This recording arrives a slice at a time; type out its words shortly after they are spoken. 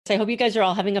I hope you guys are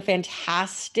all having a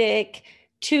fantastic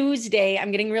Tuesday. I'm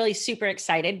getting really super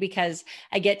excited because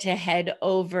I get to head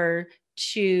over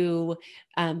to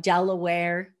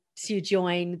Delaware to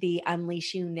join the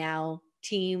Unleash You Now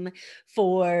team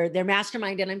for their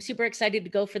mastermind. And I'm super excited to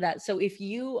go for that. So if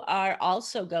you are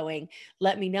also going,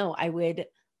 let me know. I would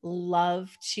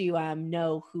love to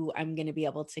know who I'm going to be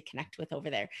able to connect with over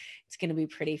there. It's going to be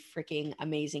pretty freaking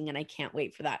amazing. And I can't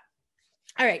wait for that.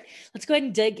 All right, let's go ahead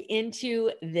and dig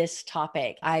into this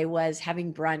topic. I was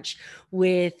having brunch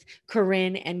with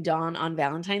Corinne and Dawn on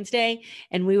Valentine's Day,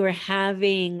 and we were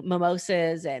having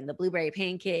mimosas and the blueberry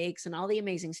pancakes and all the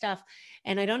amazing stuff.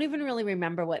 And I don't even really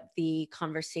remember what the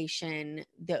conversation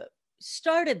that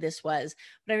started this was,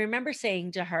 but I remember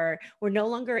saying to her, we're no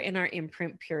longer in our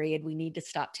imprint period. We need to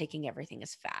stop taking everything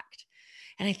as fact.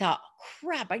 And I thought,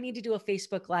 crap, I need to do a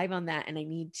Facebook Live on that. And I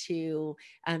need to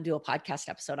do a podcast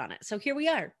episode on it. So here we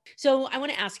are. So I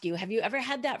want to ask you, have you ever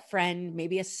had that friend,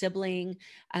 maybe a sibling,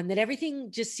 that everything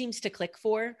just seems to click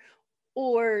for,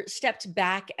 or stepped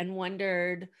back and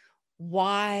wondered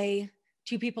why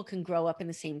two people can grow up in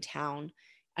the same town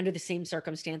under the same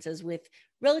circumstances with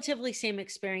relatively same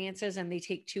experiences and they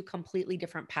take two completely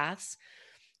different paths?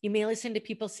 You may listen to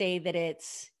people say that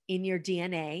it's in your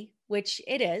DNA, which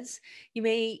it is. You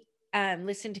may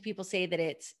listen to people say that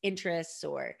it's interests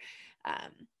or,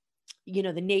 um,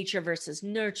 the nature versus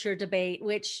nurture debate,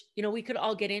 which, we could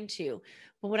all get into.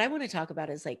 But what I want to talk about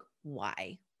is like,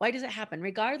 why? Why does it happen?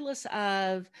 Regardless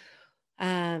of,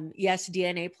 yes,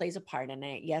 DNA plays a part in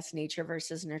it. Yes, nature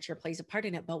versus nurture plays a part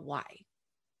in it, but why?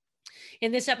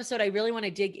 In this episode, I really want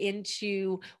to dig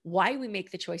into why we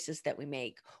make the choices that we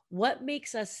make, what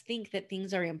makes us think that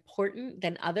things are important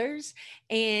than others,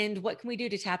 and what can we do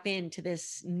to tap into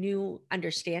this new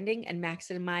understanding and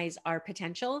maximize our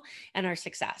potential and our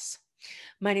success.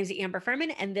 My name is Amber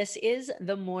Furman, and this is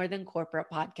the More Than Corporate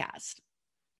Podcast.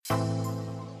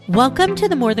 Welcome to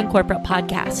the More Than Corporate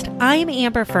Podcast. I'm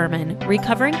Amber Furman,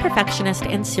 recovering perfectionist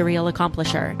and serial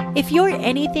accomplisher. If you're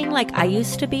anything like I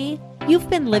used to be, you've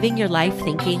been living your life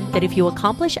thinking that if you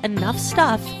accomplish enough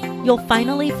stuff, you'll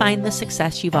finally find the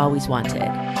success you've always wanted.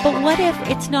 But what if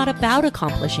it's not about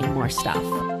accomplishing more stuff?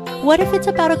 What if it's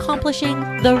about accomplishing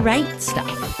the right stuff?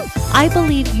 I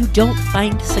believe you don't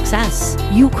find success.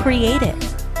 You create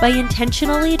it by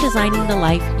intentionally designing the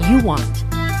life you want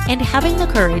and having the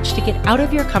courage to get out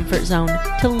of your comfort zone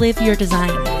to live your design.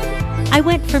 I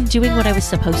went from doing what I was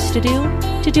supposed to do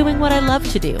to doing what I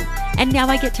love to do, and now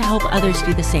I get to help others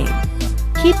do the same.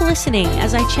 Keep listening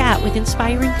as I chat with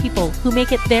inspiring people who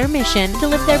make it their mission to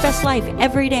live their best life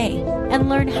every day and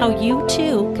learn how you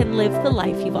too can live the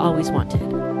life you've always wanted.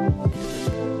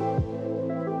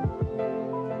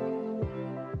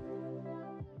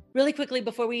 Really quickly,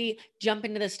 before we jump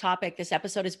into this topic, this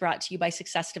episode is brought to you by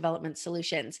Success Development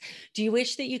Solutions. Do you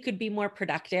wish that you could be more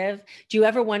productive? Do you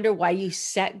ever wonder why you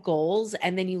set goals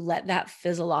and then you let that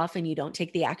fizzle off and you don't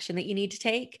take the action that you need to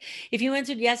take? If you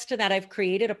answered yes to that, I've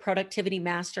created a productivity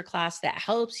masterclass that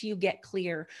helps you get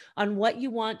clear on what you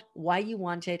want, why you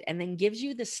want it, and then gives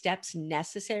you the steps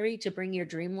necessary to bring your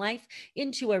dream life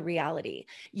into a reality.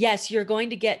 Yes, you're going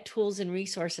to get tools and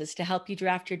resources to help you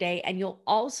draft your day, and you'll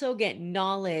also get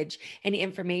knowledge and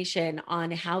information on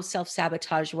how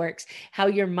self-sabotage works, how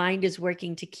your mind is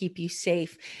working to keep you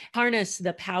safe, harness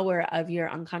the power of your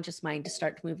unconscious mind to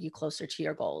start to move you closer to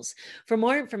your goals. For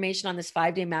more information on this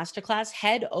 5-day masterclass,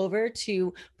 head over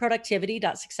to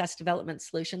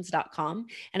productivity.successdevelopmentsolutions.com.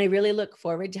 And I really look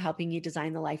forward to helping you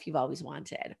design the life you've always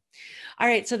wanted. All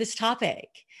right, so this topic.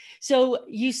 So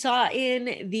you saw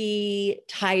in the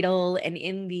title and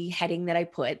in the heading that I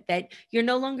put that you're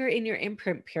no longer in your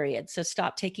imprint period. So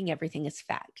stop taking everything as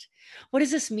fact. What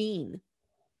does this mean?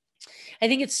 I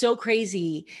think it's so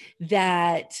crazy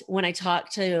that when I talk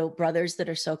to brothers that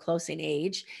are so close in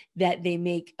age, that they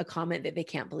make a comment that they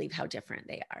can't believe how different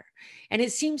they are. And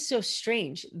it seems so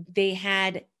strange. They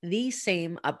had the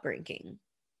same upbringing.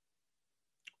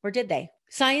 Or did they?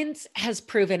 Science has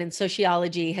proven and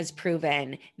sociology has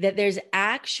proven that there's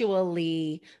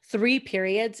actually 3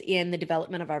 periods in the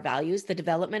development of our values, the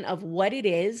development of what it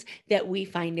is that we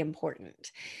find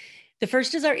important. The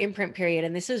first is our imprint period,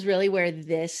 and this is really where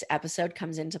this episode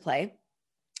comes into play.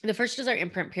 The first is our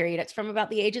imprint period. It's from about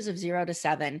the ages of 0 to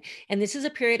 7. And this is a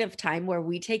period of time where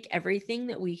we take everything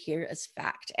that we hear as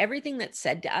fact. Everything that's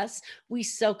said to us, we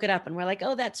soak it up and we're like,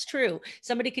 oh, that's true.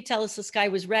 Somebody could tell us the sky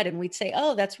was red and we'd say,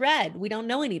 oh, that's red. We don't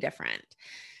know any different.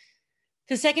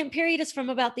 The second period is from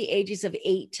about the ages of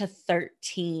 8 to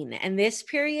 13. And this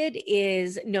period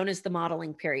is known as the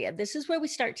modeling period. This is where we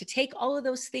start to take all of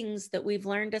those things that we've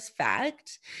learned as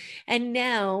fact. And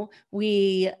now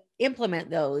we implement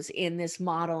those in this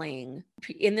modeling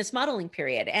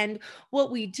period. And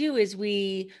what we do is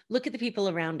we look at the people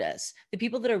around us, the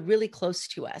people that are really close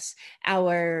to us,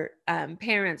 our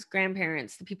parents,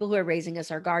 grandparents, the people who are raising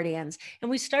us, our guardians, and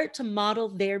we start to model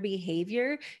their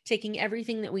behavior, taking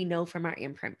everything that we know from our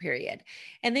imprint period.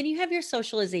 And then you have your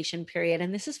socialization period,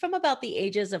 and this is from about the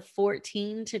ages of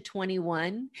 14 to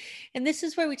 21. And this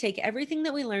is where we take everything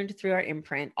that we learned through our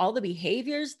imprint, all the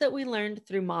behaviors that we learned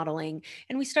through modeling,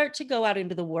 and we start to go out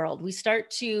into the world. We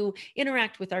start to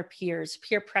interact with our peers.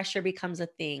 Peer pressure becomes a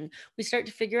thing. We start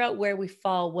to figure out where we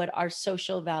fall, what our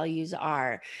social values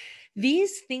are.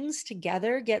 These things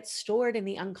together get stored in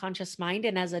the unconscious mind,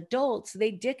 and as adults,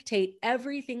 they dictate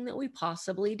everything that we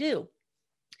possibly do.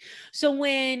 So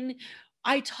when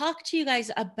I talk to you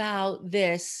guys about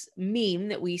this meme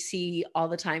that we see all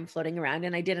the time floating around,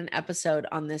 and I did an episode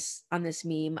on this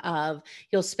meme of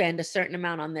you'll spend a certain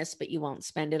amount on this, but you won't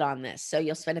spend it on this. So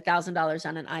you'll spend $1,000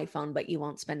 on an iPhone, but you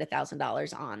won't spend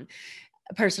 $1,000 on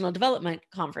a personal development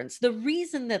conference. The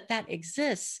reason that that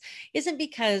exists isn't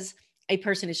because a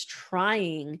person is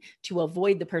trying to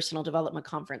avoid the personal development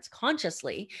conference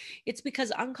consciously. It's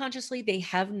because unconsciously they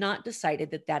have not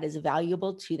decided that that is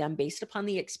valuable to them based upon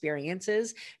the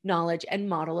experiences, knowledge, and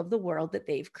model of the world that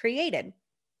they've created.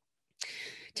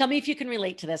 Tell me if you can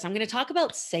relate to this. I'm going to talk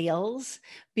about sales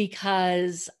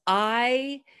because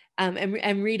I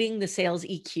am reading the sales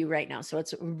EQ right now. So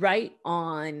it's right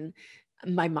on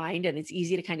my mind, and it's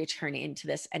easy to kind of turn into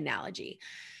this analogy.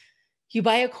 You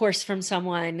buy a course from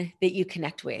someone that you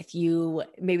connect with.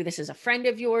 Maybe this is a friend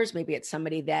of yours, maybe it's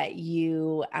somebody that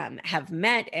you have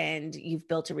met and you've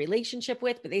built a relationship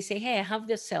with, but they say, hey, I have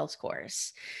this sales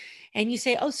course. And you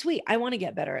say, oh, sweet, I want to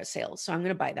get better at sales, so I'm going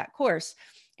to buy that course.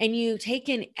 And you take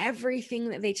in everything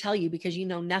that they tell you because you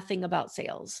know nothing about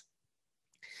sales.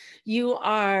 You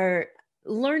are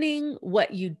learning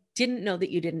what you didn't know that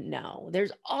you didn't know.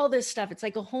 There's all this stuff. It's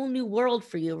like a whole new world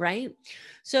for you, right?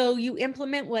 So you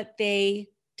implement what they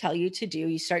tell you to do.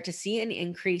 You start to see an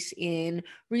increase in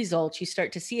results. You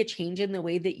start to see a change in the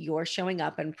way that you're showing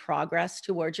up and progress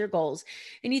towards your goals.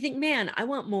 And you think, man, I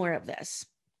want more of this.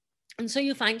 And so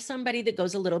you find somebody that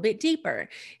goes a little bit deeper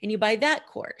and you buy that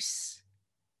course.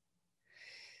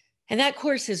 And that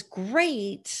course is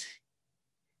great.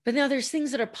 But now there's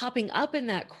things that are popping up in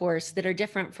that course that are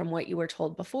different from what you were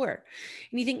told before.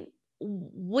 And you think,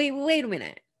 wait a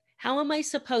minute. How am I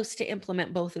supposed to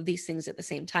implement both of these things at the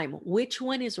same time? Which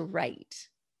one is right?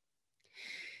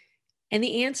 And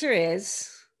the answer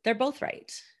is they're both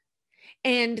right.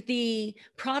 And the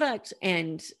product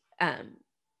and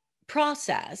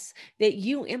process that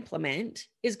you implement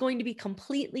is going to be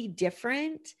completely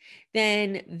different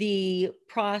than the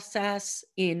process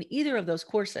in either of those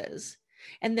courses.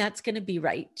 And that's going to be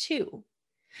right too,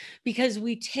 because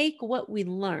we take what we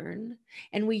learn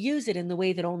and we use it in the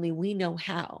way that only we know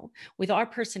how, with our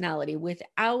personality, with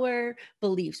our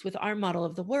beliefs, with our model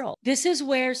of the world. This is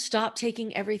where stop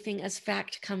taking everything as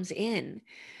fact comes in.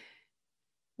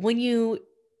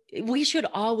 We should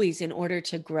always, in order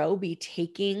to grow, be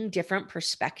taking different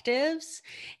perspectives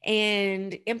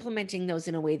and implementing those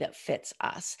in a way that fits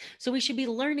us. So we should be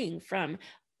learning from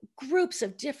groups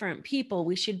of different people.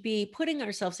 We should be putting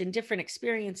ourselves in different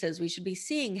experiences. We should be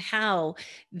seeing how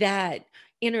that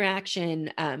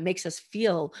interaction makes us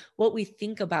feel, what we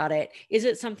think about it. Is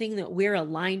it something that we're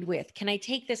aligned with? Can I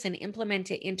take this and implement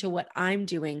it into what I'm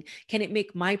doing? Can it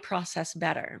make my process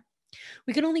better?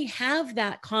 We can only have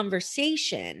that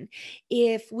conversation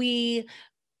if we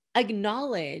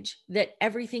acknowledge that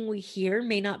everything we hear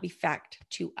may not be fact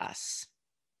to us.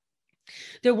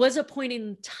 There was a point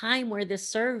in time where this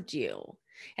served you,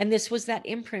 and this was that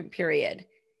imprint period,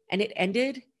 and it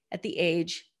ended at the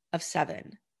age of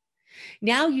 7.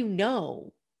 Now you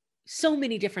know so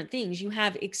many different things. You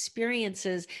have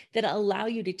experiences that allow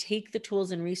you to take the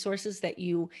tools and resources that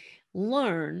you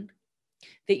learn,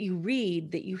 that you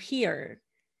read, that you hear,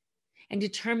 and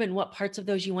determine what parts of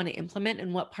those you want to implement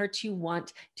and what parts you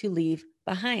want to leave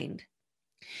behind.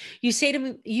 You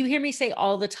hear me say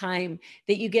all the time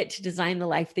that you get to design the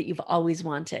life that you've always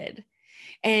wanted.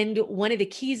 And one of the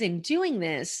keys in doing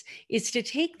this is to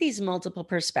take these multiple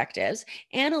perspectives,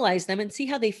 analyze them, and see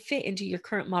how they fit into your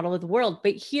current model of the world.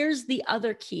 But here's the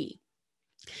other key.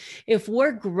 If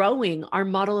we're growing, our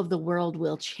model of the world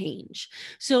will change.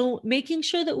 So making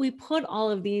sure that we put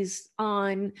all of these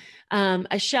on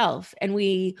a shelf and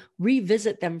we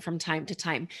revisit them from time to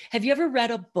time. Have you ever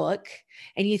read a book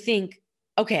and you think,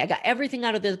 okay, I got everything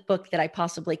out of this book that I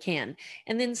possibly can.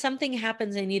 And then something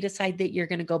happens and you decide that you're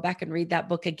going to go back and read that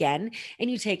book again and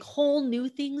you take whole new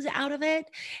things out of it.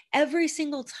 Every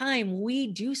single time we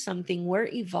do something, we're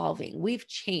evolving. We've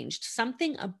changed.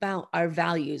 Something about our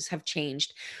values have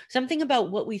changed. Something about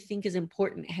what we think is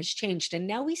important has changed. And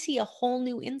now we see a whole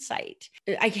new insight.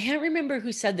 I can't remember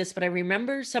who said this, but I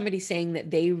remember somebody saying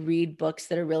that they read books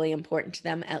that are really important to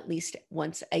them at least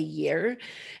once a year.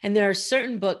 And there are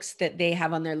certain books that they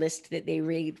have on their list that they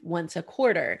read once a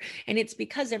quarter. And it's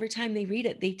because every time they read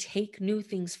it, they take new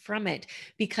things from it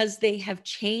because they have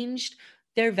changed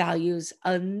their values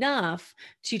enough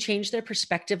to change their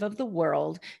perspective of the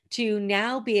world to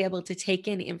now be able to take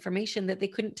in information that they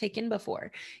couldn't take in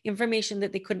before, information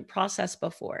that they couldn't process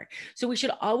before. So we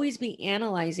should always be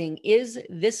analyzing, is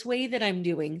this way that I'm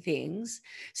doing things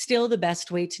still the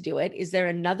best way to do it? Is there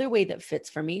another way that fits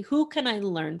for me? Who can I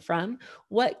learn from?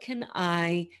 What can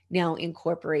I now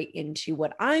incorporate into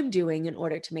what I'm doing in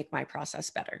order to make my process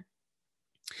better?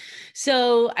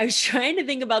 So I was trying to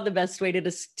think about the best way to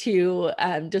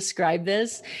describe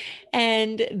this.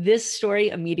 And this story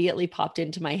immediately popped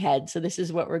into my head. So this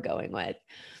is what we're going with.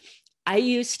 I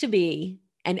used to be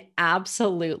an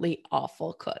absolutely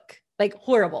awful cook, like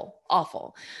horrible,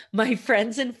 awful. My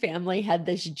friends and family had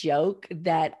this joke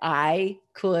that I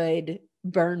could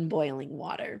burn boiling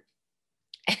water.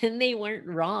 And they weren't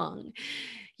wrong.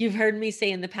 You've heard me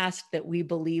say in the past that we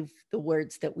believe the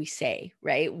words that we say,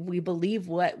 right? We believe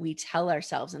what we tell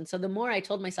ourselves. And so the more I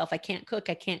told myself, I can't cook,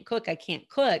 I can't cook, I can't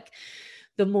cook,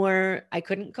 the more I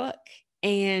couldn't cook.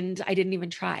 And I didn't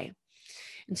even try.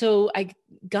 And so I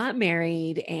got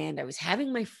married and I was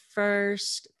having my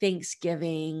first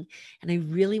Thanksgiving and I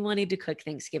really wanted to cook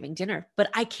Thanksgiving dinner, but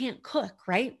I can't cook,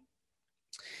 right?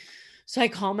 So I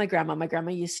call my grandma. My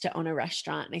grandma used to own a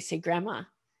restaurant and I say, Grandma,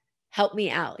 help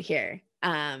me out here.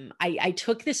 I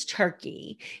took this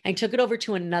turkey, I took it over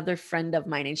to another friend of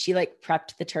mine and she like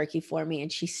prepped the turkey for me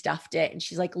and she stuffed it. And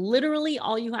she's like, literally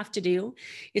all you have to do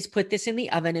is put this in the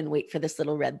oven and wait for this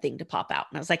little red thing to pop out.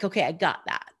 And I was like, okay, I got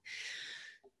that.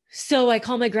 So I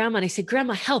call my grandma and I said,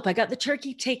 Grandma, help. I got the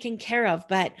turkey taken care of,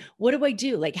 but what do I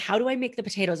do? Like, how do I make the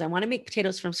potatoes? I want to make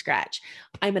potatoes from scratch.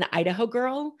 I'm an Idaho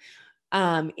girl.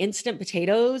 Instant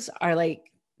potatoes are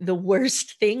like the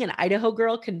worst thing an Idaho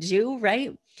girl can do,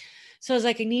 right? So I was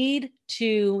like, I need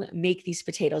to make these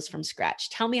potatoes from scratch.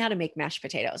 Tell me how to make mashed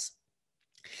potatoes.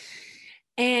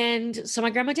 And so my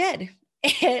grandma did.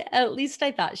 At least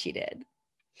I thought she did.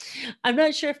 I'm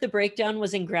not sure if the breakdown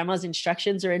was in grandma's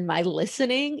instructions or in my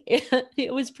listening.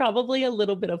 It was probably a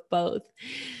little bit of both.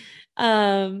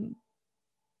 I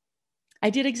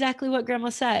did exactly what grandma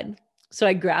said. So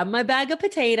I grabbed my bag of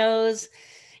potatoes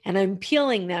and I'm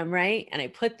peeling them, right? And I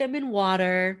put them in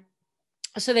water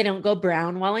so they don't go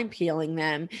brown while I'm peeling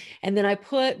them. And then I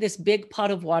put this big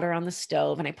pot of water on the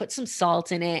stove and I put some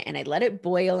salt in it and I let it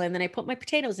boil. And then I put my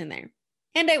potatoes in there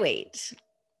and I wait.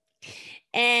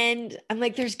 And I'm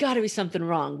like, there's got to be something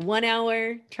wrong. 1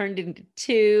 hour turned into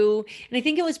 2. And I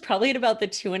think it was probably at about the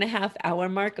 2.5 hour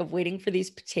mark of waiting for these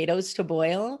potatoes to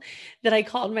boil that I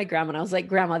called my grandma and I was like,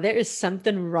 Grandma, there is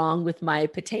something wrong with my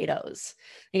potatoes.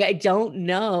 Like, I don't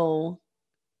know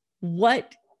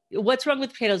what's wrong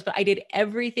with potatoes, but I did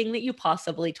everything that you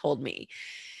possibly told me.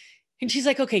 And she's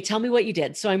like, okay, tell me what you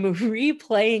did. So I'm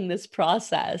replaying this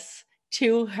process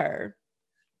to her.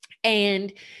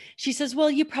 And she says,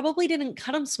 well, you probably didn't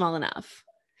cut them small enough.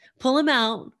 Pull them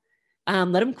out,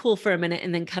 let them cool for a minute,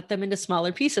 and then cut them into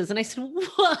smaller pieces. And I said,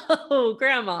 whoa,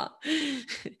 Grandma,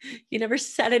 you never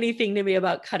said anything to me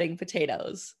about cutting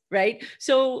potatoes, right?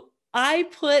 So I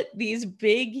put these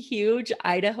big, huge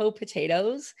Idaho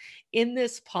potatoes in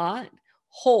this pot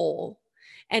whole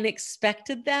and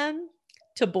expected them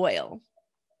to boil.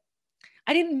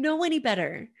 I didn't know any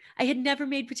better. I had never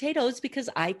made potatoes because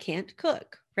I can't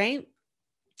cook, right?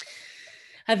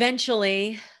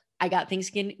 Eventually, I got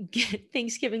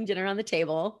Thanksgiving dinner on the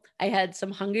table. I had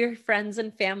some hungry friends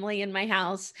and family in my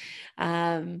house.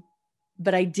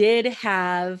 But I did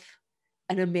have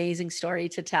an amazing story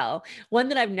to tell, one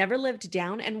that I've never lived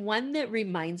down and one that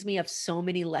reminds me of so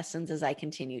many lessons as I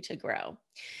continue to grow.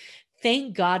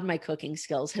 Thank God my cooking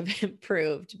skills have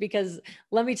improved because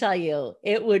let me tell you,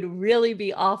 it would really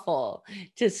be awful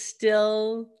to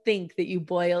still think that you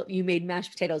made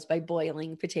mashed potatoes by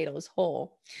boiling potatoes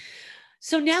whole.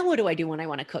 So now what do I do when I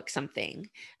want to cook something?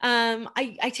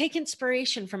 I take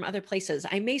inspiration from other places.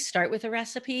 I may start with a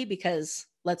recipe because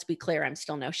let's be clear, I'm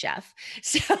still no chef.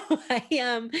 So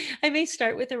I may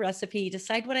start with a recipe,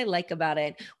 decide what I like about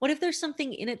it. What if there's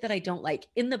something in it that I don't like?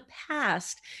 In the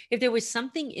past, if there was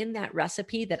something in that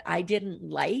recipe that I didn't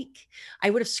like, I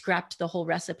would have scrapped the whole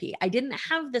recipe. I didn't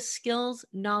have the skills,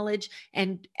 knowledge,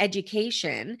 and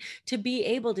education to be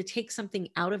able to take something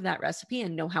out of that recipe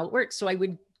and know how it works. So I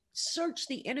would search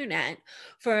the internet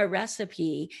for a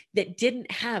recipe that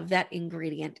didn't have that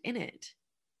ingredient in it.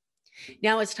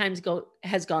 Now, as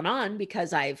has gone on,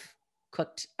 because I've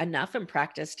cooked enough and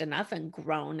practiced enough and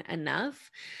grown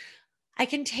enough, I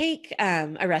can take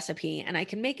a recipe and I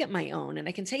can make it my own. And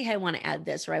I can say, hey, I want to add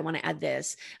this, or I want to add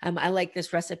this. I like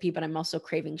this recipe, but I'm also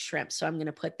craving shrimp. So I'm going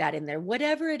to put that in there.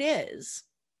 Whatever it is,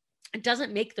 it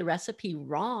doesn't make the recipe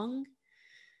wrong.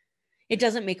 It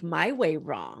doesn't make my way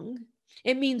wrong.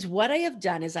 It means what I have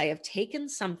done is I have taken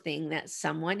something that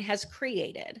someone has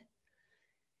created,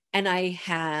 and I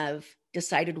have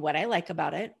decided what I like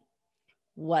about it,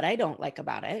 what I don't like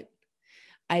about it.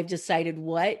 I've decided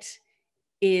what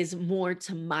is more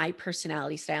to my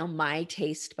personality style, my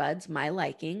taste buds, my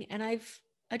liking, and I've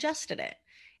adjusted it.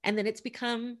 And then it's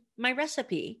become my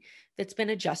recipe that's been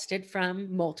adjusted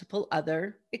from multiple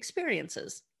other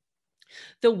experiences.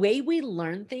 The way we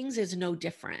learn things is no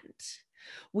different.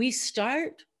 We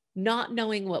start not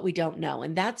knowing what we don't know.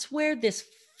 And that's where this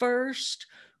first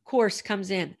course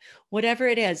comes in, whatever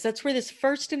it is. That's where this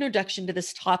first introduction to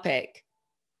this topic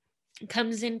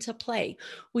comes into play.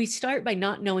 We start by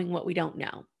not knowing what we don't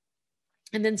know.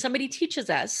 And then somebody teaches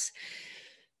us,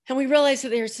 and we realize that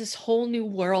there's this whole new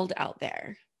world out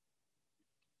there.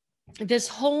 This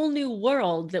whole new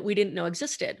world that we didn't know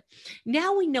existed.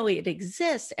 Now we know it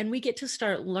exists, and we get to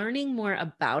start learning more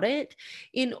about it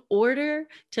in order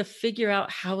to figure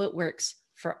out how it works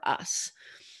for us.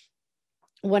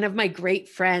 One of my great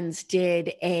friends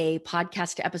did a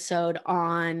podcast episode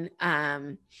on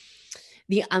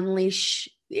the Unleash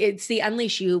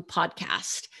You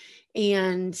podcast.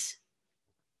 And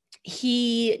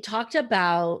he talked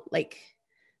about like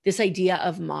this idea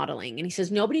of modeling. And he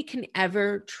says, nobody can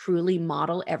ever truly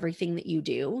model everything that you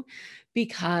do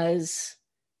because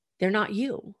they're not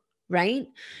you, right?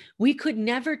 We could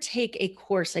never take a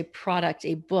course, a product,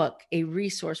 a book, a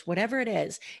resource, whatever it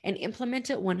is, and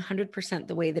implement it 100%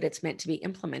 the way that it's meant to be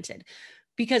implemented.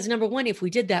 Because number one, if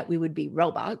we did that, we would be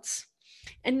robots.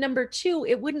 And number two,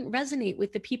 it wouldn't resonate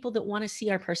with the people that want to see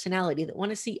our personality, that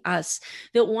want to see us,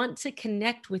 that want to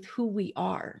connect with who we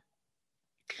are.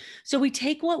 So we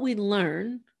take what we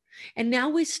learn, and now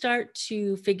we start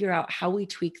to figure out how we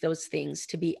tweak those things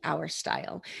to be our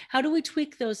style. How do we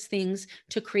tweak those things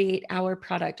to create our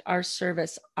product, our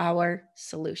service, our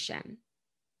solution?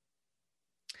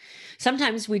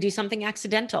 Sometimes we do something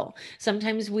accidental.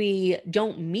 Sometimes we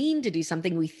don't mean to do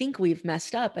something. We think we've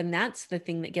messed up, and that's the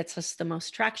thing that gets us the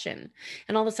most traction.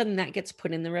 And all of a sudden that gets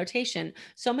put in the rotation.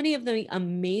 So many of the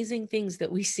amazing things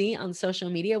that we see on social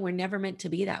media were never meant to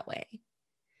be that way.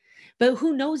 But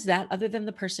who knows that other than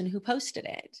the person who posted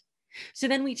it? So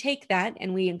then we take that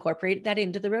and we incorporate that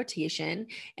into the rotation,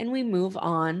 and we move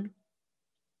on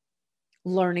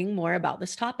learning more about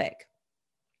this topic.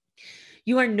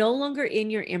 You are no longer in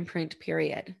your imprint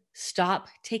period. Stop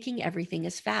taking everything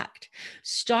as fact.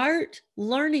 Start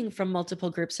learning from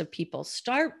multiple groups of people.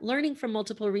 Start learning from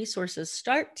multiple resources.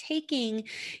 Start taking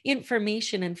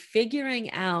information and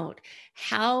figuring out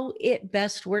how it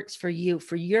best works for you,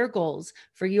 for your goals,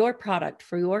 for your product,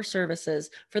 for your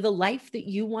services, for the life that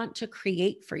you want to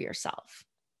create for yourself.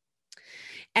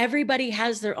 Everybody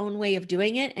has their own way of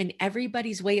doing it, and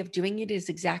everybody's way of doing it is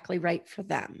exactly right for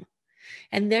them.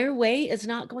 And their way is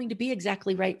not going to be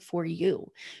exactly right for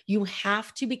you. You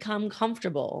have to become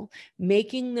comfortable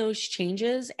making those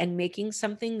changes and making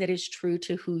something that is true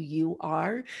to who you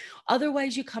are.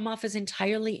 Otherwise, you come off as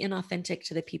entirely inauthentic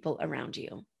to the people around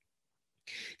you.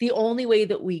 The only way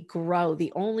that we grow,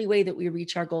 the only way that we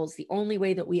reach our goals, the only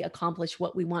way that we accomplish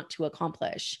what we want to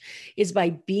accomplish is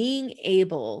by being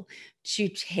able to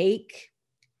take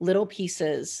little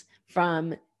pieces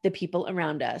from the people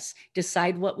around us,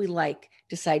 decide what we like,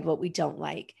 decide what we don't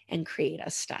like, and create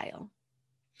a style.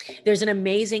 There's an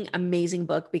amazing, amazing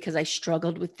book, because I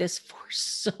struggled with this for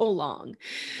so long.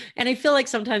 And I feel like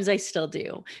sometimes I still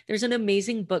do. There's an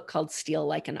amazing book called Steal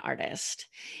Like an Artist.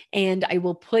 And I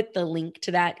will put the link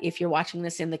to that. If you're watching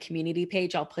this in the community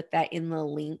page, I'll put that in the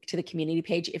link to the community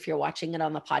page. If you're watching it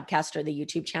on the podcast or the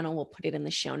YouTube channel, we'll put it in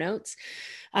the show notes.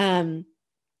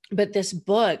 But this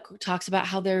book talks about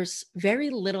how there's very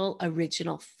little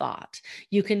original thought.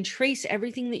 You can trace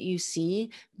everything that you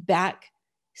see back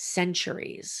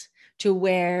centuries to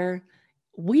where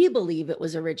we believe it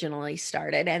was originally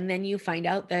started. And then you find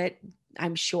out that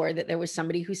I'm sure that there was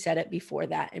somebody who said it before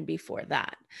that and before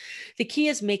that. The key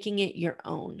is making it your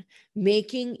own,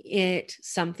 making it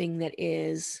something that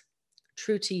is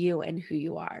true to you and who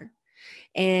you are.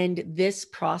 And this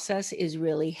process is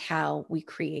really how we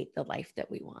create the life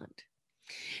that we want.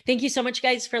 Thank you so much,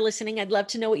 guys, for listening. I'd love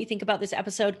to know what you think about this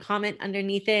episode. Comment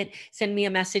underneath it. Send me a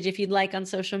message if you'd like on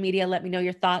social media. Let me know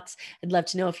your thoughts. I'd love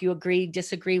to know if you agree,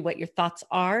 disagree, what your thoughts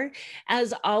are.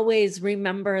 As always,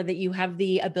 remember that you have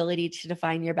the ability to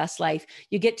define your best life.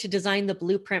 You get to design the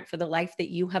blueprint for the life that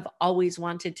you have always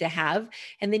wanted to have.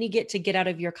 And then you get to get out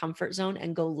of your comfort zone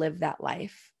and go live that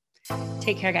life.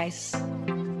 Take care, guys.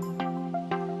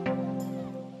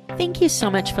 Thank you so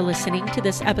much for listening to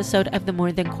this episode of the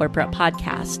More Than Corporate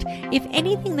podcast. If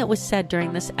anything that was said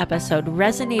during this episode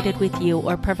resonated with you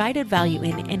or provided value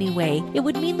in any way, it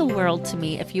would mean the world to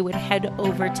me if you would head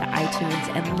over to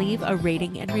iTunes and leave a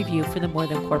rating and review for the More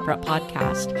Than Corporate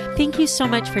podcast. Thank you so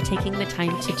much for taking the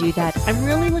time to do that. I'm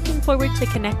really looking forward to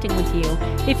connecting with you.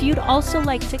 If you'd also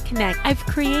like to connect, I've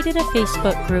created a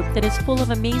Facebook group that is full of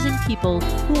amazing people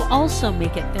who also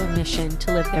make it their mission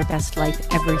to live their best life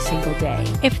every single day.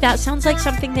 If that sounds like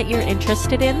something that you're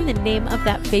interested in, the name of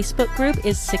that Facebook group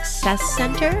is Success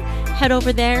Center. Head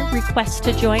over there, request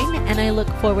to join, and I look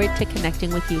forward to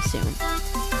connecting with you soon.